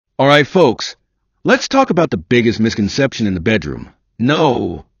Alright, folks, let's talk about the biggest misconception in the bedroom.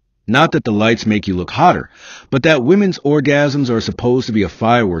 No, not that the lights make you look hotter, but that women's orgasms are supposed to be a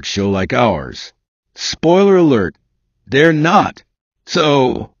fireworks show like ours. Spoiler alert, they're not.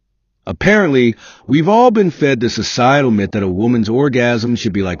 So, apparently, we've all been fed the societal myth that a woman's orgasm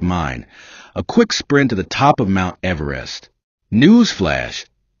should be like mine, a quick sprint to the top of Mount Everest. Newsflash.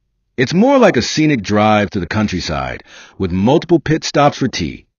 It's more like a scenic drive to the countryside, with multiple pit stops for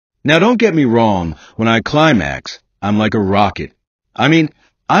tea. Now don't get me wrong, when I climax, I'm like a rocket.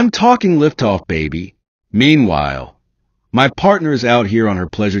 I'm talking liftoff, baby. Meanwhile, my partner is out here on her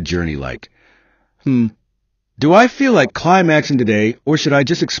pleasure journey like, do I feel like climaxing today, or should I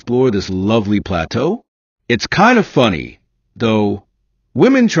just explore this lovely plateau? It's kind of funny, though.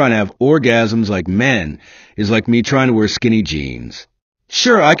 Women trying to have orgasms like men is like me trying to wear skinny jeans.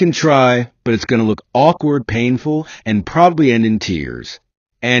 Sure, I can try, but it's going to look awkward, painful, and probably end in tears.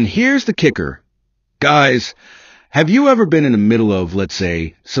 And here's the kicker. Guys, have you ever been in the middle of, let's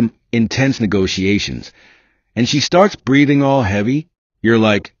say, some intense negotiations, and she starts breathing all heavy? You're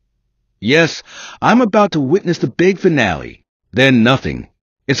like, yes, I'm about to witness the big finale. Then nothing.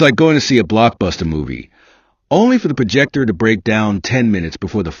 It's like going to see a blockbuster movie, only for the projector to break down 10 minutes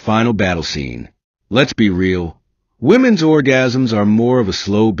before the final battle scene. Let's be real. Women's orgasms are more of a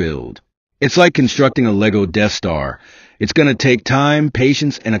slow build. It's like constructing a Lego Death Star. It's going to take time,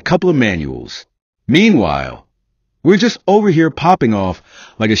 patience, and a couple of manuals. Meanwhile, we're just over here popping off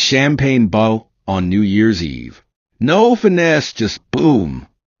like a champagne bottle on New Year's Eve. No finesse, just boom.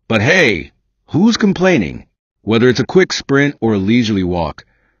 But hey, who's complaining? Whether it's a quick sprint or a leisurely walk,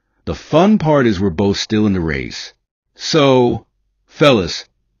 the fun part is we're both still in the race. So, fellas,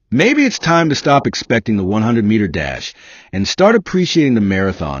 maybe it's time to stop expecting the 100-meter dash and start appreciating the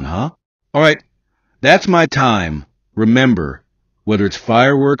marathon, huh? Alright, that's my time. Remember, whether it's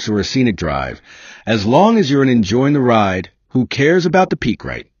fireworks or a scenic drive, as long as you're enjoying the ride, who cares about the peak,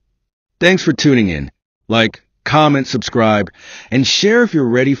 right? Thanks for tuning in. Like, comment, subscribe, and share if you're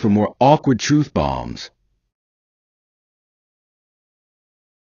ready for more awkward truth bombs.